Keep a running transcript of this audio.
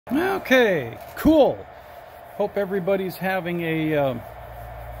Okay, cool. Hope everybody's having a,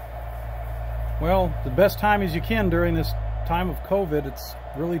 well, the best time as you can during this time of COVID. It's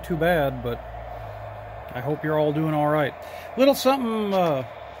really too bad, but I hope you're all doing all right. Little something that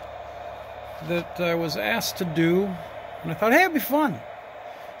I was asked to do, and I thought, hey, it'd be fun.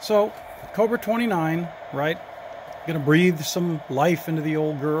 So, Cobra 29, right? Gonna breathe some life into the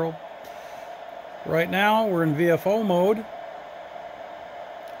old girl. Right now, we're in VFO mode.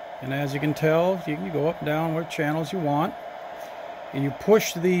 And as you can tell, you can go up and down what channels you want. And you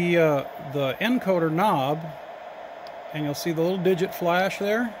push the encoder knob, and you'll see the little digit flash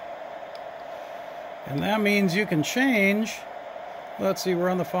there. And that means you can change. Let's see, we're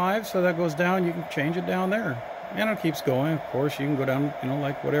on the 5, so that goes down. You can change it down there. And it keeps going. Of course, you can go down, you know,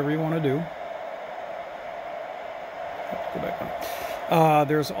 like whatever you want to do. Let's go back on.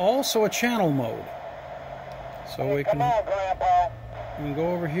 There's also a channel mode. So we can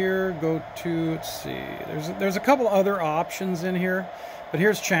go over here, go to, let's see, there's a couple other options in here, but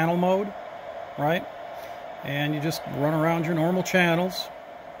here's channel mode, right? And you just run around your normal channels.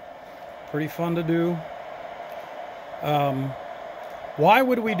 Pretty fun to do. Why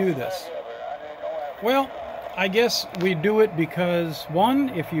would we do this? Well, I guess we do it because, one,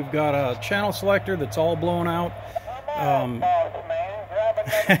 if you've got a channel selector that's all blown out,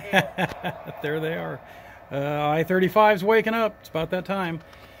 there they are. I-35's waking up. It's about that time.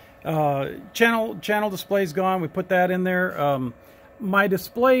 Channel display's gone. We put that in there. My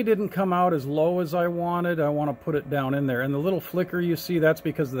display didn't come out as low as I wanted. I want to put it down in there. And the little flicker you see, that's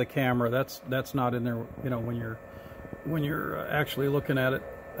because of the camera. That's not in there, you know, when you're actually looking at it.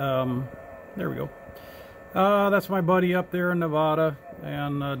 There we go. That's my buddy up there in Nevada,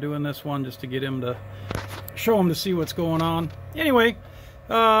 and doing this one just to get him to show him to see what's going on. Anyway,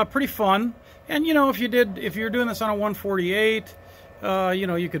 pretty fun. And you know, if you're doing this on a 148, you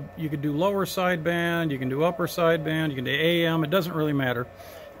know, you could do lower sideband, you can do upper sideband, you can do AM. It doesn't really matter,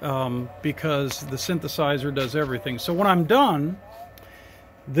 because the synthesizer does everything. So when I'm done,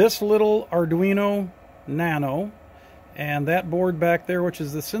 this little Arduino Nano and that board back there, which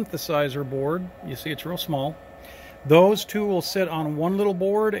is the synthesizer board, you see it's real small. Those two will sit on one little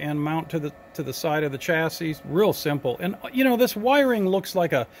board and mount to the side of the chassis. Real simple. And you know, this wiring looks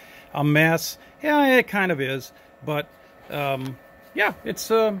like a mess. Yeah, it kind of is, but yeah,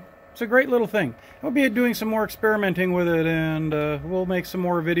 it's a great little thing. I'll be doing some more experimenting with it, and we'll make some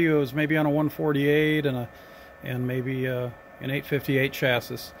more videos, maybe on a 148 and maybe an 858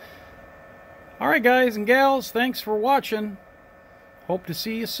 chassis. All right, guys and gals, thanks for watching. Hope to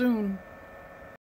see you soon.